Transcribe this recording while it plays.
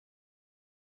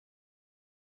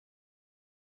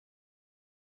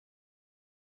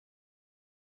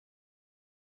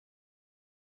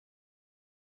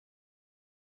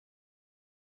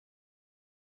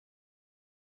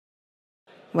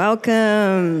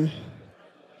Welcome.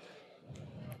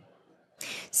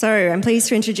 So I'm pleased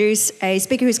to introduce a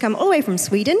speaker who's come all the way from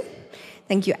Sweden.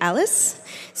 Thank you, Alice.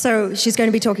 So she's going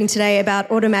to be talking today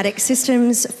about automatic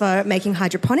systems for making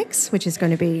hydroponics, which is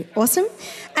going to be awesome.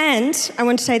 And I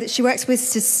want to say that she works with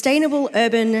sustainable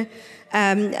urban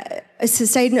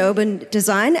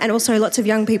design and also lots of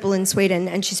young people in Sweden.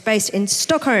 And she's based in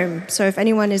Stockholm. So if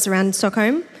anyone is around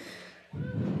Stockholm,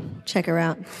 check her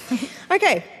out.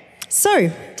 Okay, so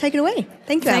take it away.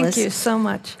 Thank you, Alice. Thank you so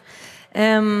much.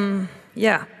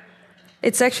 Yeah,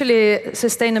 it's actually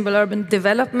sustainable urban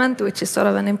development, which is sort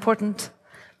of an important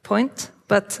point.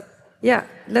 But yeah,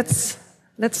 let's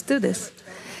do this.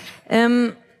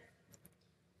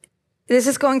 This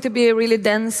is going to be a really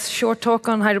dense, short talk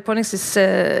on hydroponics. It's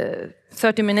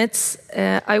 30 minutes.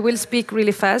 I will speak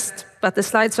really fast, but the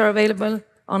slides are available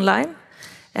online.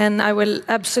 And I will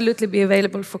absolutely be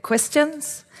available for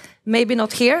questions. Maybe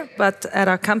not here, but at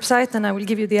our campsite, and I will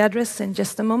give you the address in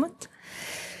just a moment.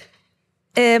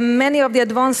 Many of the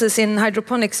advances in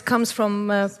hydroponics comes from...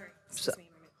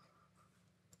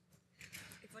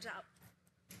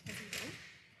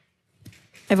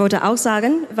 wollte auch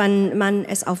sagen, wenn man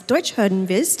es auf Deutsch hören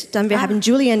will, dann wir haben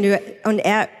Julian und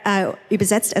er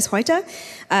übersetzt es heute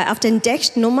auf den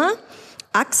Decknummer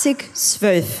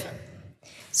 8012.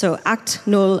 So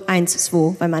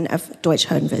 8012, wenn man auf Deutsch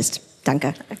hören will.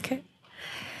 Danke. Okay.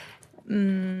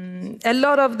 A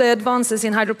lot of the advances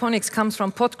in hydroponics comes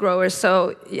from pot growers,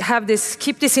 so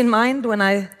keep this in mind when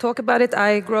I talk about it.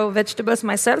 I grow vegetables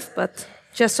myself, but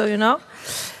just so you know.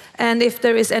 And if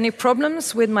there is any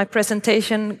problems with my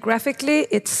presentation graphically,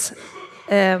 it's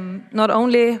not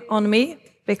only on me,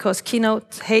 because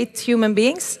Keynote hate human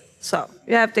beings, so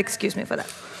you have to excuse me for that.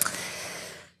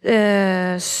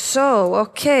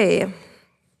 Okay.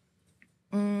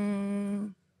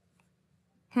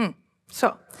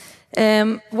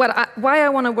 Why I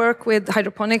want to work with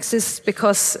hydroponics is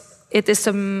because it is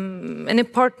a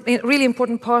really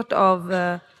important part of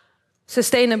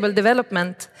sustainable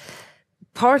development.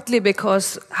 Partly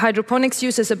because hydroponics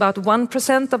uses about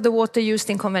 1% of the water used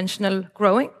in conventional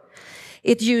growing.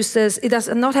 It does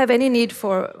not have any need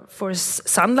for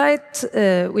sunlight,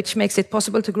 which makes it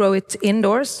possible to grow it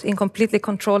indoors in completely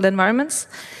controlled environments.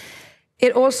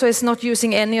 It also is not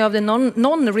using any of the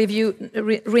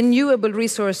non-renewable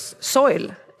resource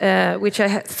soil, which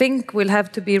I think will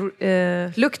have to be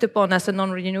looked upon as a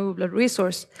non-renewable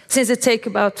resource, since it takes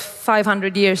about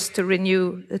 500 years to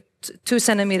renew a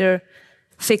 2-centimeter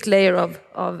thick layer of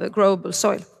growable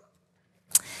soil.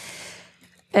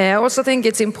 I also think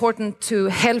it's important to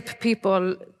help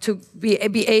people to be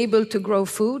able to grow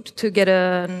food, to get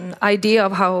an idea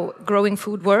of how growing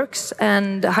food works.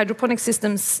 And hydroponic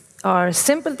systems are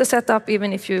simple to set up,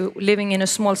 even if you're living in a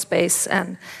small space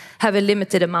and have a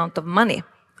limited amount of money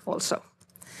also.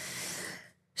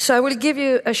 So I will give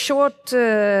you a short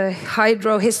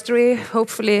hydro history,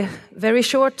 hopefully very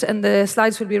short, and the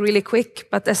slides will be really quick.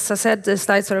 But as I said, the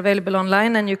slides are available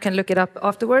online and you can look it up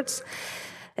afterwards.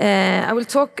 I will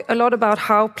talk a lot about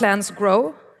how plants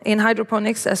grow in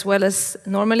hydroponics, as well as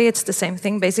normally it's the same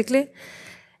thing basically.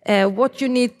 What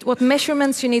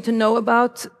measurements you need to know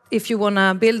about if you want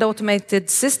to build automated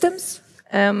systems.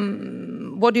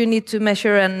 What do you need to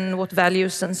measure and what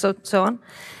values and so on.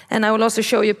 And I will also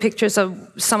show you pictures of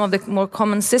some of the more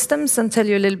common systems and tell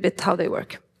you a little bit how they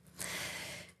work.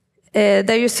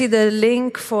 There you see the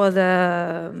link for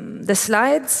the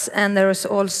slides, and there is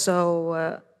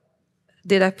also,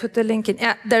 did I put the link in?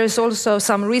 Yeah, there is also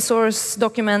some resource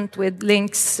document with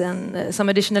links and some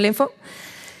additional info.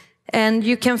 And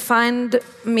you can find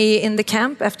me in the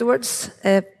camp afterwards,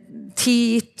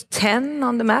 T10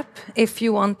 on the map, if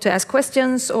you want to ask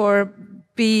questions or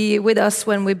be with us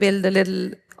when we build a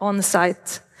little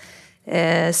on-site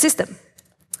system.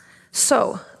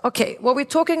 So, okay, what we're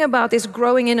talking about is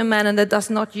growing in a manner that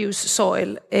does not use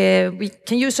soil. We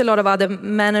can use a lot of other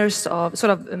manners of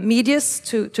sort of medias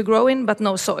to grow in, but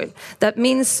no soil. That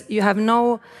means you have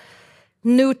no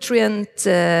nutrients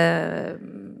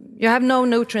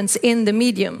in the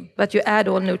medium, but you add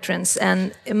all nutrients,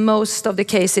 and in most of the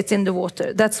case it's in the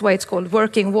water. That's why it's called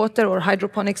working water or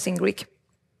hydroponics in Greek.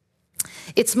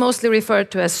 It's mostly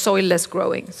referred to as soilless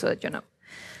growing, so that you know.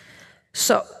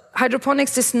 So,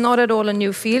 hydroponics is not at all a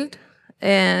new field.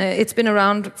 It's been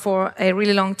around for a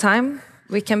really long time.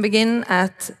 We can begin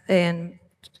at,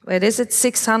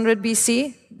 600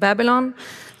 BC, Babylon.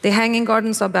 The Hanging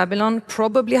Gardens of Babylon,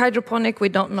 probably hydroponic, we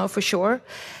don't know for sure.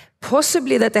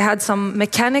 Possibly that they had some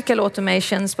mechanical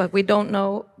automations, but we don't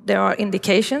know. There are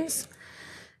indications.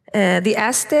 The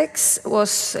Aztecs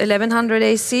was 1100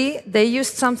 AC. They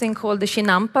used something called the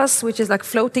chinampas, which is like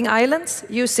floating islands,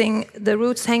 using the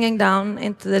roots hanging down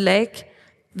into the lake.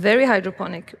 Very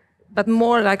hydroponic, but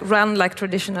more like run like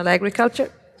traditional agriculture.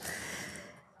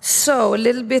 So a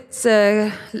little bit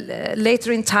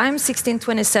later in time,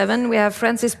 1627, we have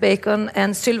Francis Bacon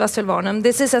and Sylva Sylvanum.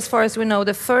 This is, as far as we know,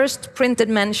 the first printed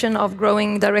mention of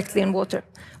growing directly in water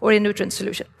or in nutrient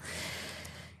solution.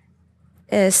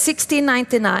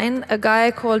 1699, a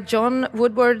guy called John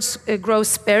Woodward grows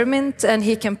spearmint, and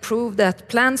he can prove that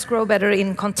plants grow better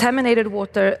in contaminated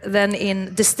water than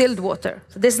in distilled water.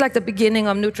 So this is like the beginning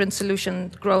of nutrient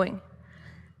solution growing.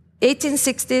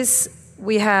 1860s,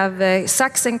 we have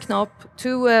Sachs and Knopp,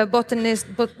 two botanists.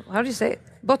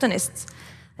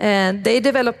 And they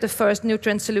developed the first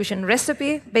nutrient solution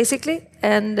recipe, basically,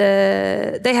 and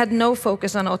they had no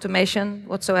focus on automation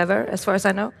whatsoever, as far as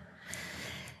I know.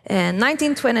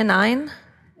 1929,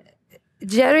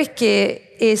 Jericke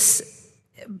is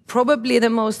probably the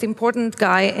most important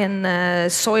guy in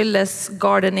soilless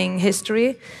gardening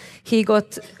history. He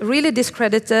got really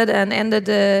discredited and ended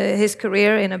his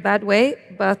career in a bad way,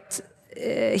 but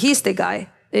he's the guy.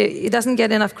 He doesn't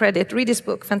get enough credit. Read his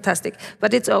book, fantastic,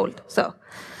 but it's old. So,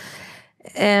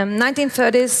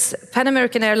 1930s, Pan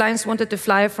American Airlines wanted to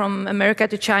fly from America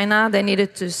to China. They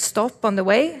needed to stop on the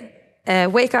way.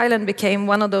 Wake Island became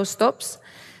one of those stops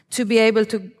to be able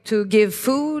to give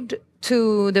food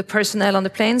to the personnel on the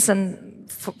planes and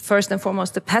first and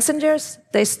foremost the passengers.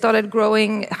 They started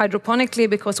growing hydroponically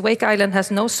because Wake Island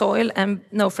has no soil and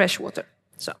no fresh water.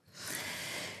 So,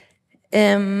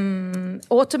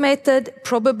 automated,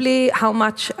 probably how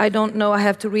much, I don't know, I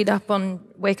have to read up on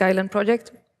Wake Island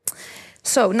project.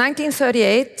 So,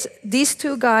 1938, these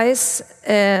two guys,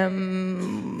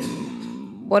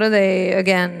 what are they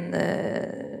again?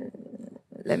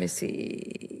 Let me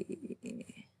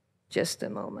see. Just a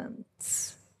moment.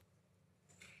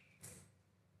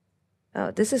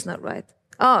 Oh, this is not right.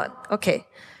 Oh, okay.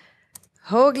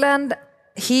 Hoagland,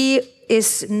 he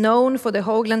is known for the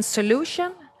Hoagland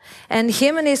solution. And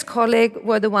him and his colleague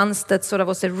were the ones that sort of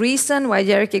was the reason why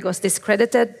Jericke got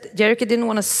discredited. Jericke didn't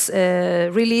want to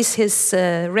release his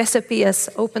recipe as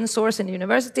open source in the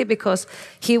university because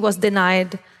he was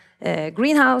denied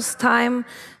greenhouse time,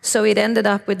 so it ended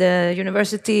up with the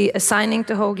university assigning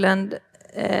to Hoagland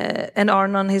and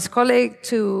Arnon, his colleague,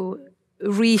 to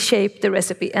reshape the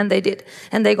recipe, and they did,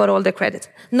 and they got all the credit.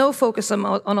 No focus on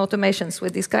automations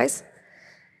with these guys.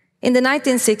 In the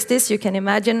 1960s, you can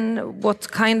imagine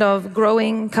what kind of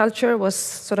growing culture was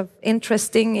sort of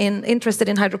interested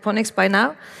in hydroponics by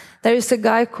now. There is a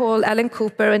guy called Alan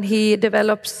Cooper, and he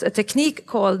develops a technique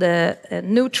called the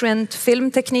nutrient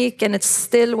film technique, and it's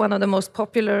still one of the most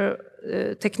popular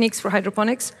techniques for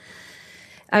hydroponics.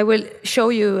 I will show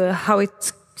you how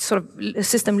it sort of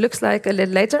system looks like a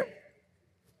little later.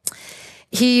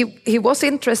 He was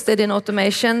interested in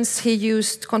automations. He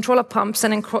used control of pumps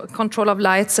and control of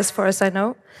lights, as far as I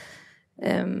know.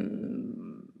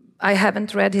 I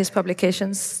haven't read his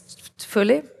publications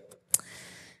fully.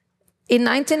 In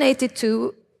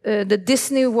 1982, the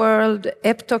Disney World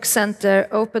Eptok Center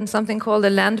opened something called the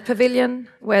Land Pavilion,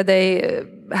 where they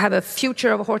have a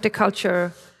future of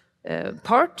horticulture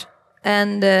part,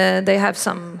 and they have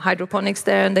some hydroponics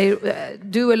there, and they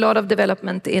do a lot of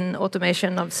development in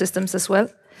automation of systems as well.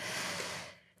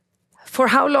 For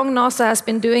how long NASA has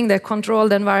been doing their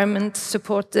controlled environment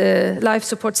support, life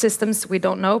support systems, we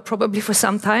don't know, probably for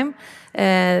some time.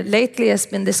 Lately has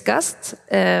been discussed,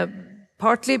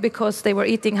 partly because they were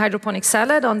eating hydroponic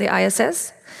salad on the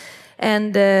ISS,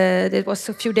 and it was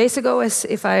a few days ago,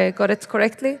 if I got it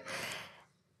correctly.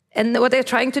 And what they're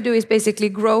trying to do is basically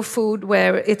grow food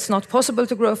where it's not possible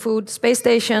to grow food, space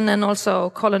station, and also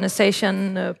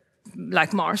colonization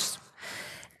like Mars.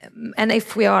 And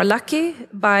if we are lucky,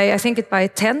 I think by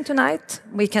 10 tonight,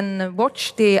 we can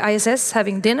watch the ISS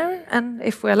having dinner, and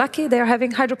if we're lucky, they're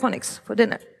having hydroponics for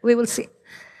dinner. We will see.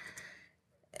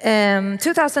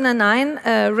 2009,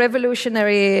 a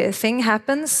revolutionary thing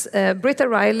happens. Britta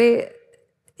Riley,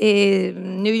 a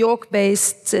New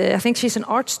York-based, I think she's an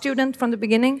art student from the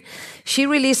beginning. She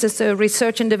releases a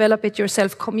research and develop it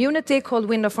yourself community called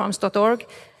windowfarms.org.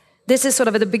 This is sort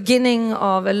of at the beginning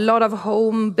of a lot of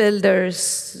home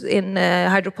builders in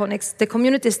hydroponics. The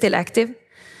community is still active.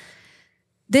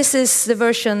 This is the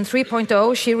version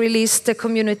 3.0. She released the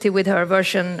community with her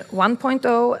version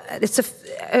 1.0. It's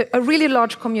a really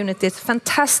large community. It's a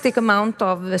fantastic amount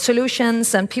of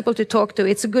solutions and people to talk to.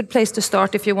 It's a good place to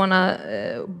start if you want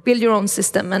to build your own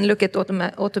system and look at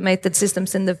automated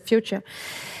systems in the future.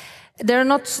 There are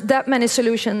not that many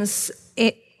solutions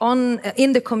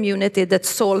in the community that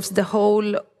solves the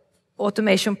whole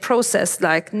automation process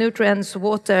like nutrients,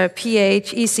 water,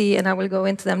 pH, EC, and I will go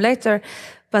into them later.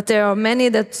 But there are many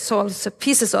that solves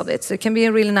pieces of it. So it can be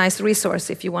a really nice resource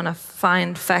if you want to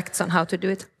find facts on how to do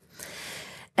it.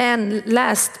 And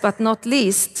last but not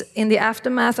least, in the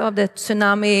aftermath of the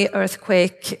tsunami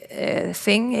earthquake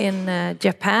thing in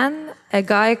Japan, a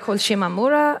guy called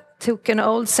Shimamura took an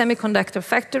old semiconductor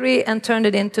factory and turned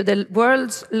it into the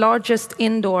world's largest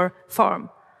indoor farm.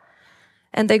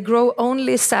 And they grow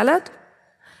only salad,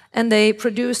 and they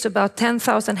produce about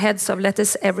 10,000 heads of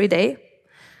lettuce every day.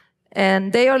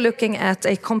 And they are looking at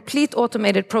a complete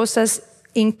automated process,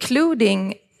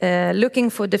 including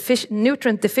looking for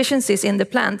nutrient deficiencies in the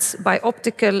plants by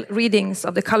optical readings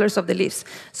of the colors of the leaves.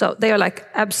 So they are like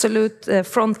absolute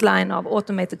front line of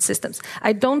automated systems.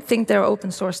 I don't think they're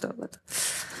open source though. But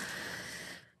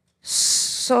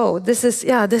so this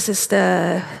is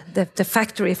the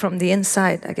factory from the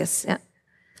inside, I guess. Yeah.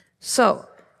 So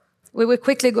we will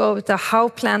quickly go over to how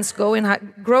plants grow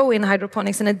in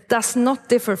hydroponics, and it does not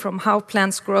differ from how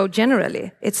plants grow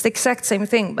generally. It's the exact same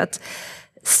thing, but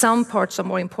some parts are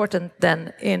more important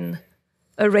than in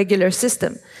a regular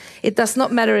system. It does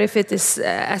not matter if it is,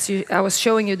 I was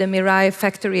showing you the Mirai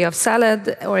factory of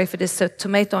salad, or if it is a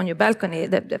tomato on your balcony.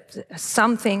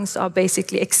 Some things are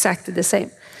basically exactly the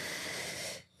same.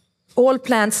 All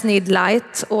plants need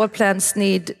light, all plants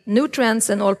need nutrients,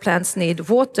 and all plants need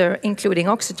water, including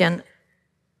oxygen.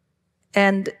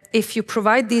 And if you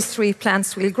provide these three,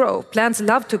 plants will grow. Plants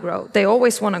love to grow. They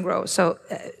always want to grow. So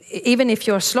even if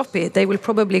you're sloppy, they will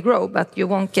probably grow, but you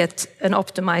won't get an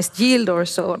optimized yield or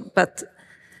so on. But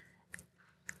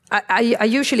I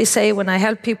usually say when I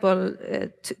help people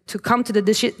to come to the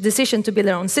decision to build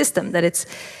their own system that it's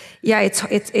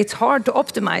hard to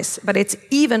optimize, but it's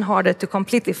even harder to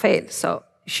completely fail. So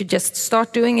you should just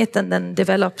start doing it and then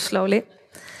develop slowly.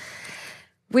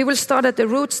 We will start at the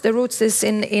roots. The roots is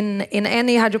in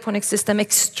any hydroponic system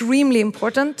extremely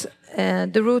important.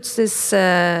 The roots is,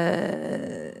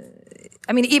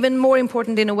 even more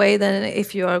important in a way than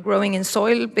if you are growing in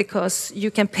soil, because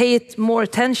you can pay it more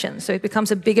attention. So it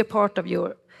becomes a bigger part of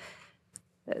your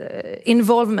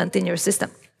involvement in your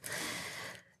system.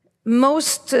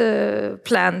 Most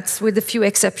plants, with a few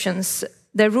exceptions,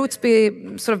 their roots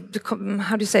be sort of,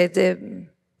 how do you say it?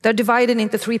 They're divided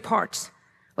into three parts.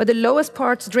 Where the lowest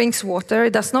part drinks water,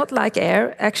 it does not like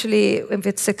air. Actually, if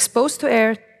it's exposed to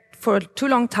air for a too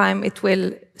long time, it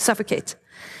will suffocate.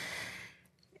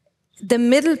 The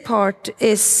middle part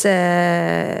is,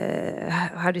 a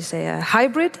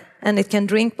hybrid, and it can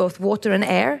drink both water and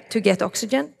air to get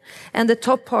oxygen. And the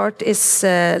top part is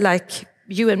like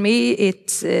you and me,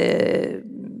 it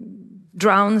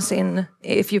drowns in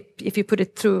if you put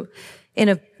it through in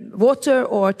a water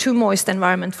or too moist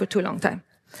environment for too long time.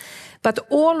 But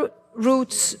all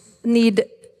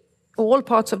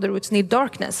parts of the roots need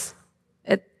darkness.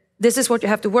 This is what you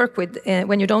have to work with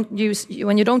when you don't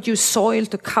use soil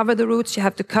to cover the roots. You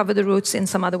have to cover the roots in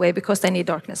some other way because they need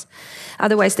darkness.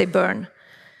 Otherwise, they burn.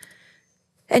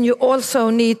 And you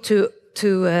also need to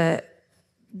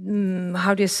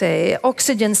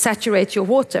oxygen saturate your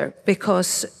water,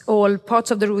 because all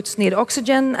parts of the roots need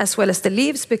oxygen as well as the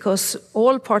leaves, because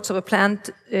all parts of a plant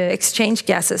exchange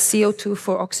gases, CO2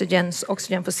 for oxygen,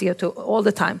 oxygen for CO2 all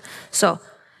the time. So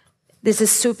this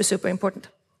is super, super important.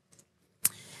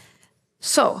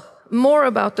 So more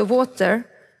about the water.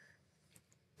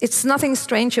 It's nothing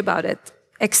strange about it,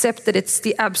 except that it's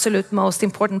the absolute most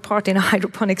important part in a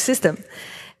hydroponic system.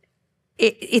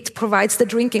 It provides the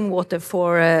drinking water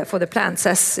for the plants,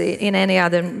 as in any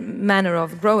other manner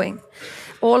of growing.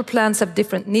 All plants have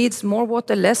different needs: more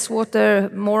water,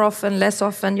 more often, less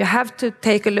often. You have to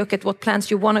take a look at what plants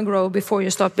you want to grow before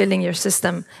you start building your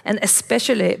system, and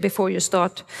especially before you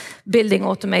start building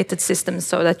automated systems,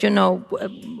 so that you know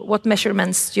what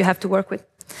measurements you have to work with.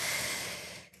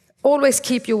 Always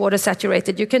keep your water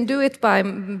saturated. You can do it by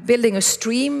building a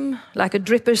stream, like a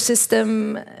dripper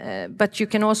system, but you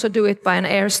can also do it by an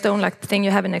air stone, like the thing you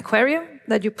have in an aquarium,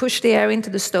 that you push the air into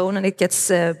the stone and it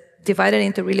gets divided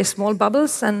into really small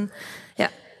bubbles, and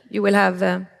you will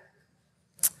have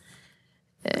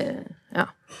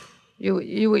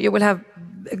you will have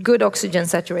good oxygen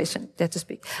saturation, so to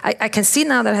speak. I can see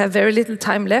now that I have very little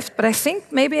time left, but I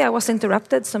think maybe I was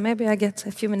interrupted, so maybe I get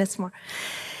a few minutes more.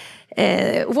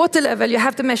 Water level, you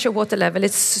have to measure water level.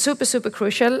 It's super, super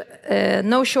crucial.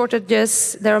 No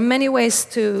shortages. There are many ways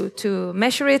to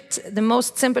measure it. The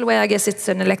most simple way, I guess, it's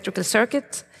an electrical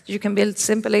circuit. You can build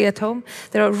simply at home.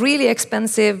 There are really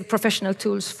expensive professional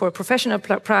tools for professional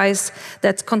price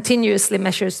that continuously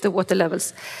measures the water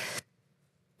levels.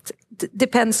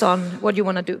 Depends on what you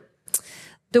want to do.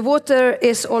 The water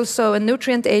is also a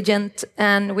nutrient agent,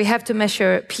 and we have to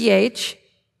measure pH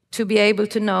to be able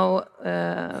to know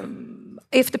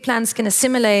if the plants can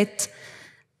assimilate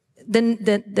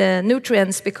the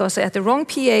nutrients, because at the wrong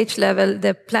pH level,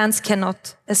 the plants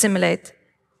cannot assimilate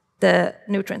the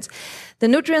nutrients. The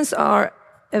nutrients are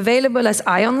available as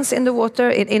ions in the water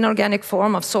in inorganic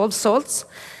form of salts.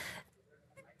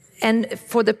 And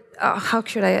for the, how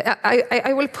should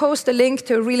I will post a link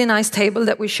to a really nice table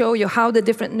that will show you how the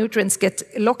different nutrients get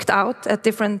locked out at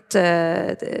different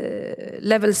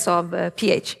levels of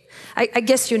pH. I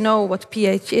guess you know what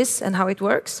pH is and how it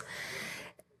works.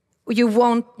 You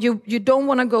don't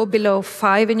want to go below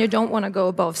 5 and you don't want to go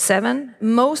above 7.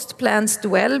 Most plants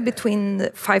dwell between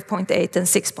 5.8 and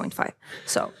 6.5.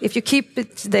 So if you keep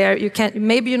it there, you can,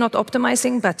 maybe you're not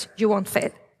optimizing, but you won't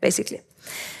fail, basically.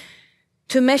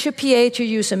 To measure pH, you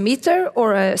use a meter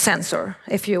or a sensor.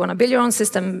 If you want to build your own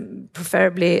system,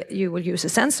 preferably you will use a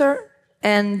sensor,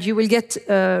 and you will get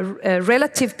a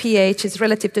relative pH is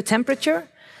relative to temperature,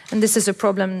 and this is a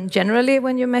problem generally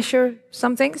when you measure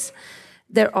some things.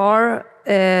 There are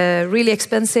really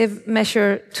expensive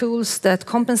measure tools that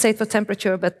compensate for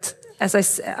temperature, but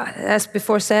as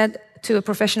before said, to a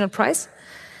professional price.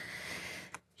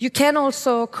 You can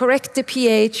also correct the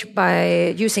pH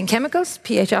by using chemicals,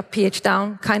 pH up, pH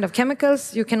down kind of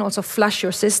chemicals. You can also flush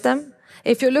your system.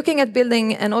 If you're looking at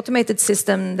building an automated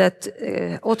system that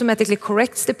automatically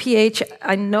corrects the pH,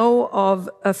 I know of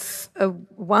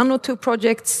 1 or 2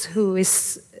 projects who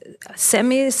is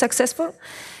semi-successful.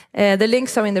 The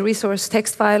links are in the resource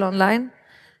text file online,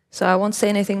 so I won't say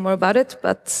anything more about it,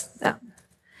 but yeah.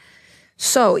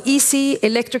 So EC,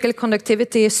 electrical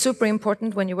conductivity, is super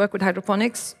important when you work with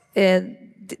hydroponics.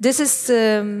 This is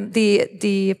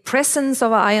the presence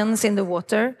of ions in the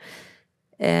water.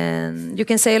 And you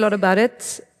can say a lot about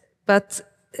it, but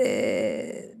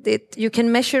you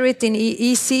can measure it in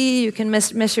EC, you can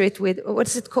measure it with, what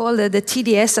is it called, the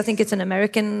TDS, I think it's an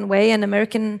American way,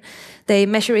 they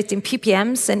measure it in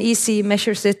ppms, and EC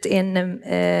measures it in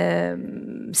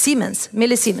Siemens,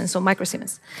 millisiemens or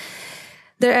microsiemens.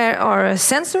 There are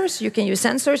sensors, you can use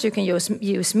sensors, you can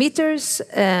use meters,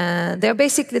 they're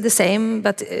basically the same,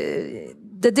 but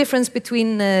the difference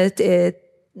between the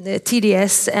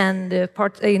TDS and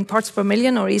in parts per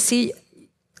million or EC,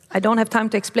 I don't have time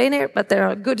to explain here, but there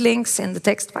are good links in the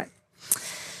text file.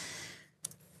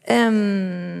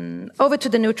 Over to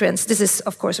the nutrients. This is,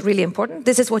 of course, really important.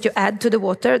 This is what you add to the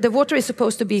water. The water is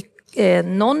supposed to be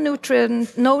no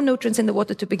nutrients in the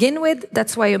water to begin with.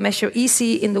 That's why you measure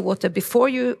EC in the water before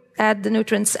you add the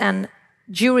nutrients and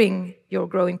during your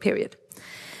growing period.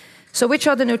 So which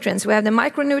are the nutrients? We have the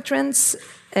micronutrients,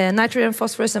 nitrogen,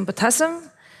 phosphorus, and potassium.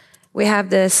 We have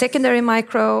the secondary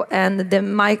macro and the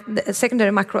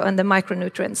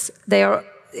micronutrients. They are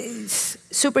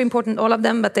super important, all of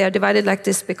them, but they are divided like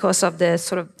this because of the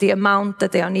sort of the amount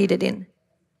that they are needed in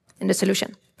the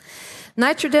solution.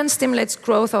 Nitrogen stimulates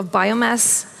growth of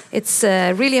biomass. It's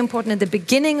really important at the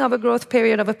beginning of a growth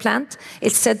period of a plant.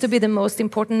 It's said to be the most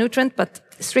important nutrient, but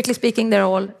strictly speaking, they're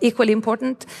all equally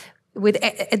important. With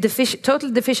a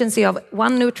total deficiency of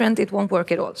one nutrient, it won't work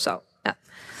at all. So.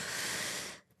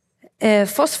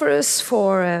 Phosphorus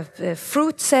for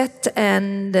fruit set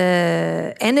and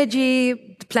energy.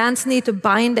 Plants need to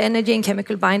bind energy in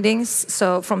chemical bindings,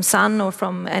 so from sun or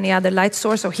from any other light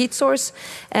source or heat source.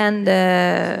 And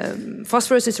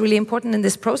phosphorus is really important in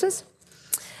this process.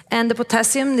 And the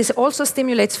potassium, this also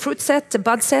stimulates fruit set,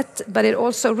 bud set, but it's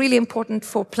also really important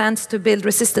for plants to build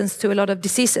resistance to a lot of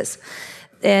diseases.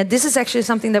 This is actually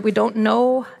something that we don't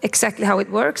know exactly how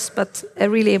it works, but a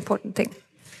really important thing.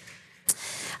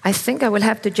 I think I will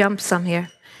have to jump some here.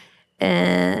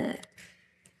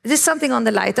 This is something on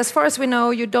the light. As far as we know,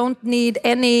 you don't need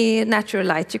any natural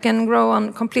light. You can grow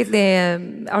on completely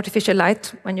artificial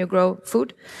light when you grow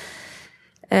food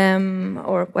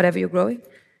or whatever you're growing.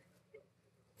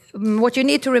 What you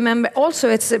need to remember also,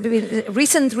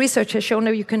 recent research has shown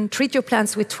that you can treat your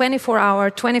plants with 24-hour,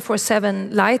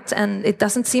 24/7 light, and it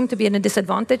doesn't seem to be a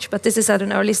disadvantage, but this is at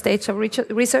an early stage of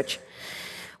research.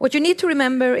 What you need to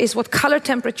remember is what color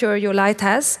temperature your light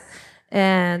has.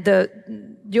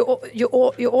 You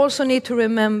also need to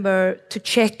remember to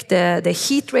check the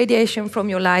heat radiation from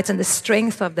your lights and the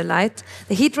strength of the light.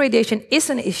 The heat radiation is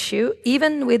an issue,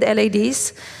 even with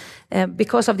LEDs,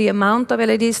 because of the amount of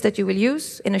LEDs that you will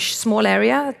use in a small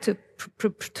area to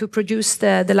produce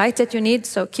the light that you need,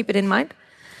 so keep it in mind.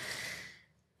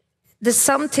 There's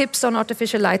some tips on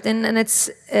artificial light, and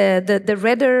it's the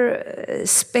redder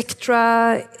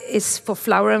spectra is for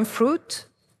flower and fruit.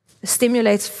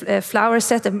 stimulates flower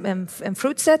set and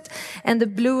fruit set, and the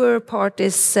bluer part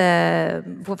is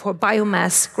for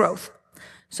biomass growth.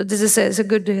 So this is a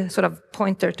good sort of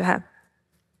pointer to have.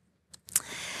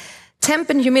 Temp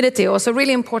and humidity, also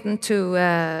really important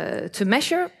to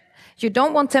measure. You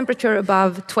don't want temperature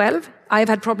above 12. I've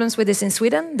had problems with this in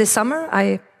Sweden this summer.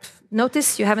 I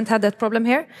notice you haven't had that problem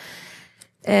here.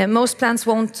 Most plants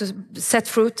won't set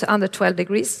fruit under 12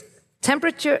 degrees.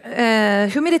 Temperature,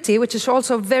 humidity, which is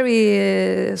also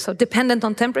very so dependent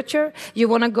on temperature, you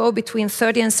want to go between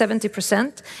 30 and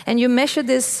 70%, and you measure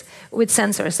this with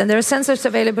sensors, and there are sensors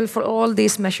available for all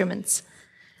these measurements.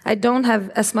 I don't have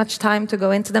as much time to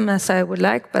go into them as I would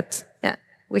like, but yeah,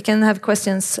 we can have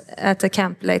questions at the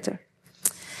camp later.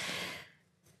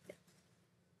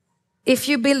 If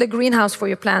you build a greenhouse for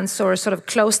your plants or a sort of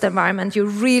closed environment, you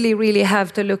really, really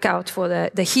have to look out for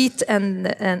the heat and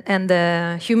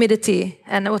the humidity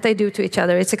and what they do to each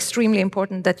other. It's extremely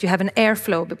important that you have an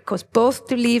airflow, because both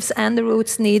the leaves and the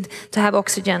roots need to have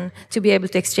oxygen to be able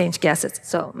to exchange gases.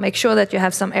 So make sure that you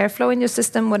have some airflow in your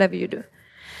system, whatever you do.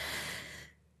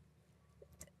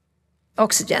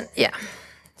 Oxygen, yeah.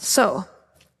 So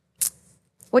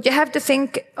what you have to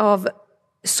think of,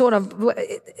 sort of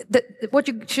what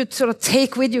you should sort of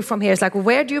take with you from here is like,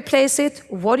 where do you place it?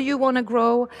 What do you want to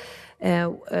grow?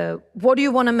 What do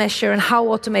you want to measure? And how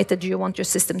automated do you want your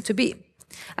system to be?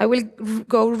 I will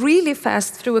go really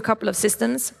fast through a couple of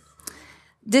systems.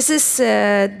 This is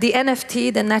the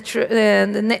NFT, the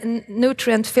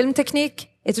nutrient film technique.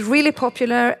 It's really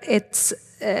popular. It's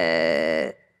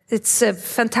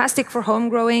fantastic for home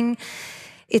growing.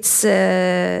 It's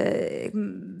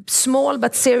small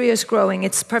but serious growing.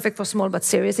 It's perfect for small but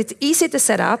serious. It's easy to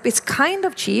set up. It's kind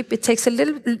of cheap. It takes a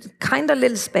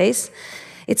little space.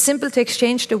 It's simple to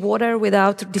exchange the water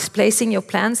without displacing your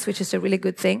plants, which is a really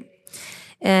good thing.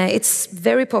 It's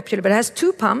very popular, but it has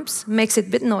 2 pumps, makes it a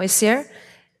bit noisier.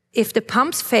 If the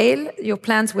pumps fail, your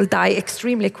plants will die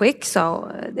extremely quick,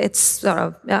 so it's sort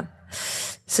of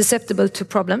susceptible to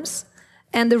problems.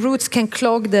 And the roots can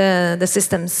clog the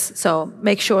systems, so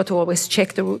make sure to always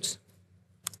check the roots.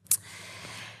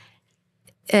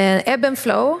 Ebb and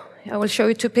flow, I will show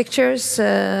you 2 pictures,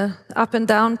 up and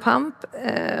down pump.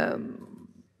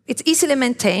 It's easily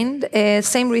maintained,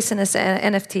 same reason as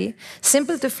NFT.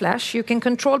 Simple to flash, you can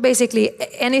control basically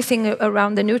anything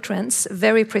around the nutrients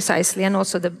very precisely, and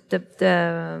also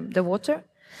the water.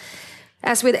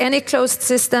 As with any closed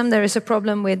system, there is a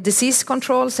problem with disease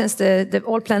control, since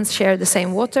all plants share the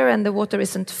same water, and the water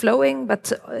isn't flowing,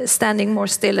 but standing more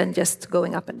still and just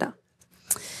going up and down.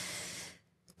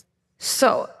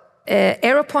 So,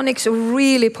 aeroponics are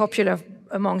really popular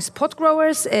amongst pot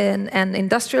growers and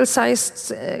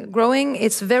industrial-sized growing.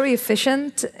 It's very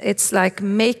efficient. It's like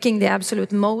making the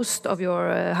absolute most of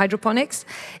your hydroponics.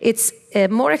 It's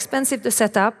more expensive to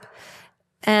set up,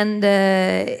 and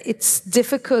it's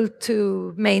difficult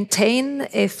to maintain.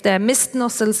 If the mist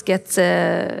nozzles get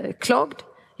clogged,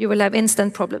 you will have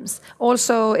instant problems.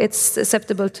 Also, it's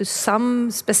susceptible to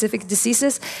some specific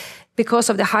diseases because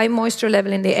of the high moisture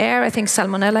level in the air. I think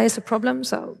salmonella is a problem,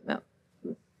 so yeah.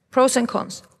 Pros and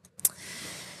cons.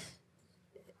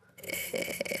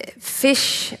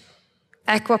 Fish,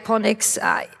 aquaponics,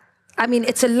 I mean,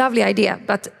 it's a lovely idea,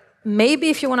 but maybe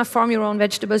if you want to farm your own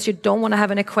vegetables, you don't want to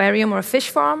have an aquarium or a fish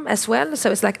farm as well,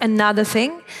 so it's like another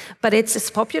thing. But it's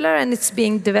popular, and it's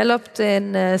being developed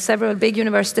in several big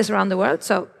universities around the world,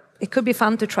 so it could be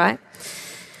fun to try.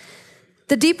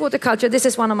 The deep water culture, this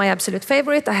is one of my absolute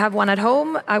favorite. I have one at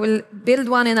home. I will build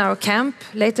one in our camp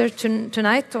later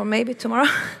tonight, or maybe tomorrow.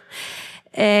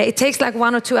 It takes like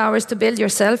 1 or 2 hours to build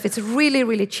yourself. It's really,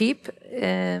 really cheap,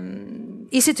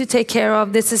 easy to take care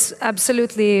of. This is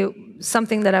absolutely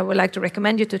something that I would like to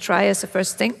recommend you to try as a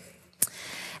first thing.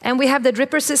 And we have the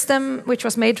dripper system, which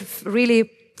was made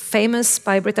really famous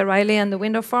by Britta Riley and the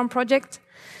Window Farm project.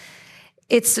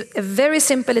 It's very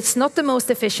simple. It's not the most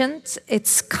efficient.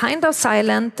 It's kind of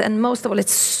silent, and most of all,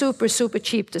 it's super, super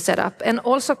cheap to set up, and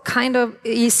also kind of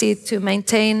easy to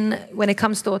maintain when it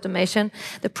comes to automation.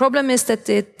 The problem is that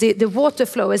the water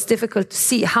flow is difficult to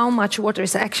see how much water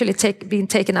is actually being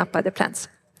taken up by the plants.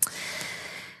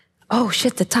 Oh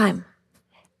shit, the time.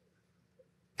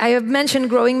 I have mentioned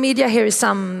growing media. Here is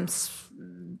some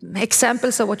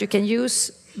examples of what you can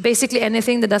use. Basically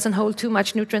anything that doesn't hold too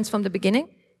much nutrients from the beginning.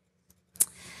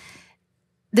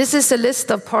 This is a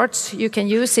list of parts you can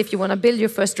use if you want to build your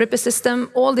first dripper system.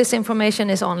 All this information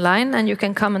is online, and you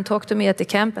can come and talk to me at the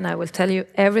camp, and I will tell you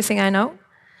everything I know.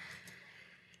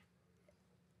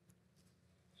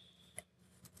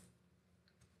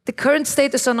 The current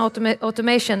status on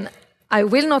automation, I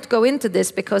will not go into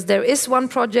this because there is one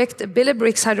project,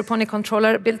 Bulukin's hydroponic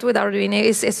controller built with Arduino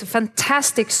is a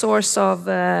fantastic source of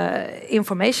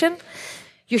information.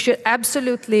 You should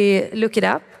absolutely look it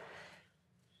up.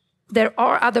 There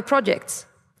are other projects.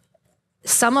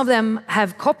 Some of them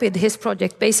have copied his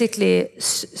project basically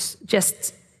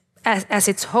just as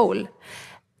its whole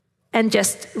and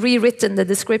just rewritten the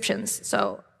descriptions.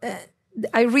 So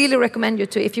I really recommend you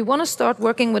to, if you want to start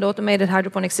working with automated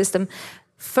hydroponic system,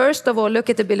 first of all, look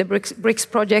at the Bulukin's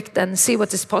project and see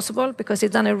what is possible, because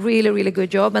he's done a really, really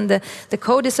good job. And the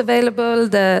code is available,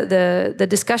 the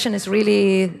discussion is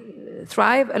really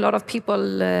thrive. A lot of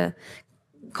people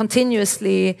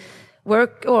continuously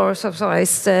work or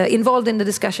is involved in the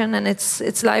discussion, and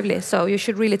it's lively. So you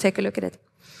should really take a look at it.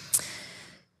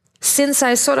 Since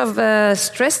I sort of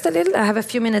stressed a little, I have a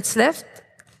few minutes left.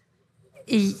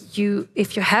 If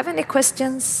you have any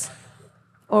questions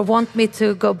or want me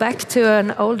to go back to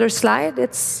an older slide,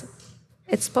 it's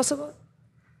possible.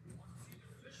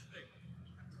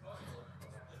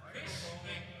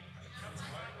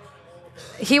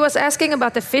 He was asking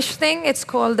about the fish thing. It's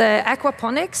called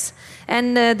aquaponics,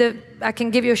 and I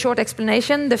can give you a short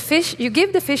explanation. The fish, you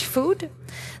give the fish food,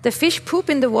 the fish poop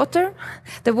in the water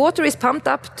is pumped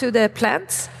up to the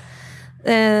plants.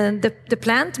 The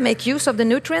plant make use of the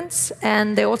nutrients,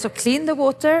 and they also clean the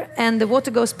water, and the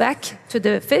water goes back to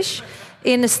the fish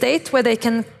in a state where they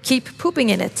can keep pooping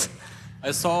in it.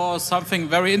 I saw something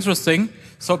very interesting.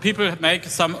 So people make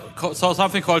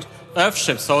something called earth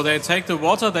ships. So they take the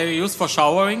water they use for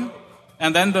showering,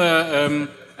 and then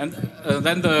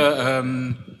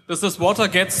this water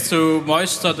gets to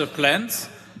moisture the plants,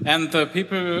 and the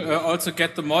people also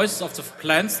get the moisture of the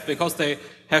plants because they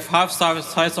have half the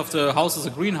size of the house as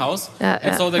a greenhouse,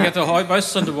 so they get the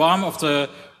moisture and the warmth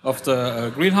of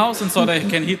the greenhouse, and so they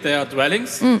can heat their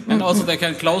dwellings, and also they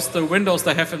can close the windows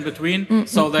they have in between,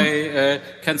 so they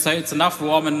can say it's enough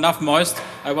warm and enough moist.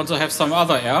 I want to have some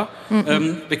other air.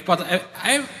 But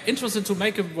I'm interested to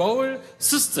make a whole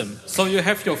system. So you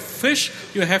have your fish,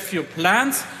 you have your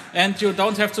plants, and you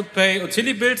don't have to pay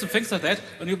utility bills and things like that,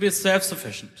 and you'll be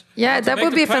self-sufficient. Yeah, that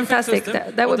would be fantastic.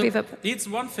 That would be. It's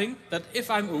one thing that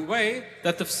if I'm away,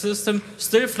 that the system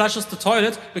still flushes the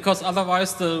toilet, because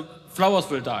otherwise the flowers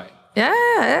will die.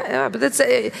 Yeah, but it's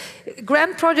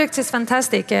grand projects is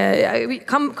fantastic.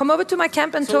 Come over to my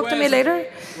camp and talk to me later.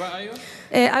 Where are you?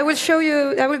 I will show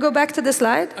you. I will go back to the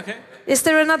slide. Okay. Is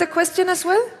there another question as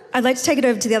well? I'd like to take it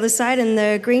over to the other side in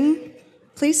the green,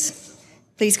 please.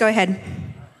 Please go ahead.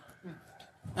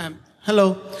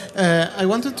 Hello. I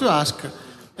wanted to ask,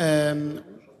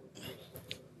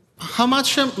 how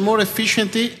much more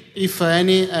efficiently, if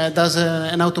any, does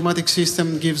an automatic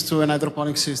system gives to an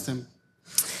hydroponic system?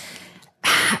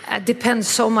 It depends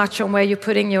so much on where you're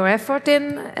putting your effort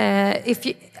in.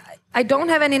 I don't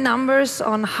have any numbers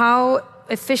on how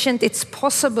efficient it's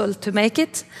possible to make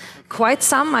it. Quite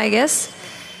some, I guess.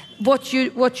 What you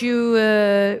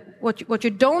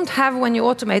don't have when you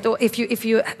automate, or if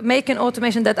you make an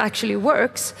automation that actually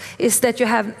works, is that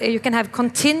you can have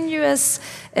continuous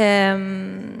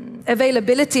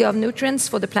availability of nutrients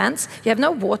for the plants. You have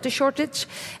no water shortage.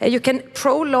 You can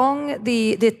prolong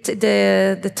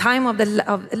the time of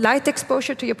light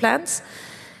exposure to your plants.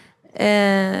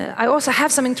 I also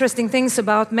have some interesting things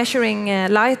about measuring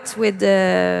light with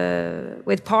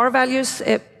power values.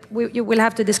 You will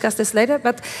have to discuss this later,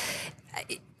 but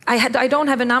I don't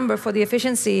have a number for the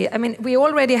efficiency. I mean, we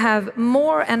already have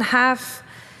more and half.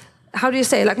 How do you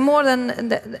say? Like more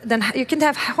than you can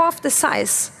have half the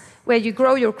size where you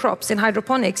grow your crops in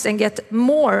hydroponics and get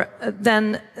more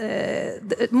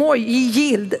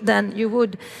yield than you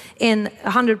would in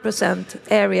 100%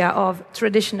 area of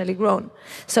traditionally grown.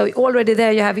 So already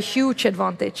there you have a huge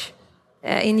advantage.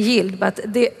 In yield, but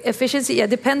the efficiency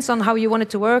depends on how you want it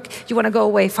to work. You want to go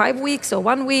away 5 weeks or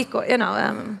 1 week, or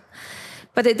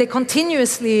but the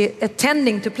continuously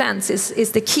attending to plants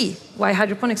is the key why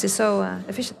hydroponics is so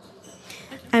efficient.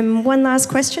 One last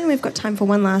question. We've got time for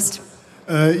one last.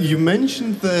 You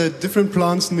mentioned that different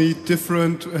plants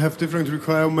have different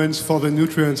requirements for the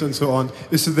nutrients and so on.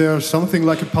 Is there something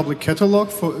like a public catalog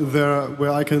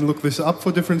where I can look this up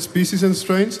for different species and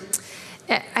strains?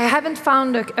 I haven't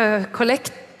found a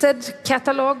collected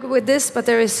catalog with this, but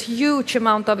there is huge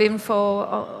amount of info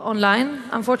online.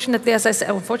 Unfortunately, as I said,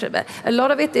 a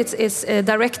lot of it is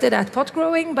directed at pot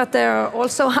growing, but there are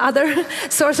also other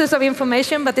sources of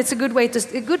information. But it's a good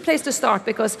place to start,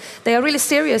 because they are really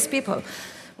serious people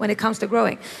when it comes to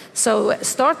growing. So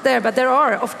start there. But there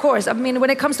are, of course, I mean, when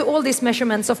it comes to all these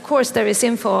measurements, of course, there is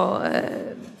info.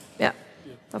 Yeah,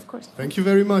 of course. Thank you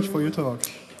very much for your talk.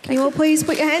 Can you all please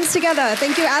put your hands together?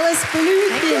 Thank you, Alice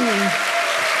Bulukin.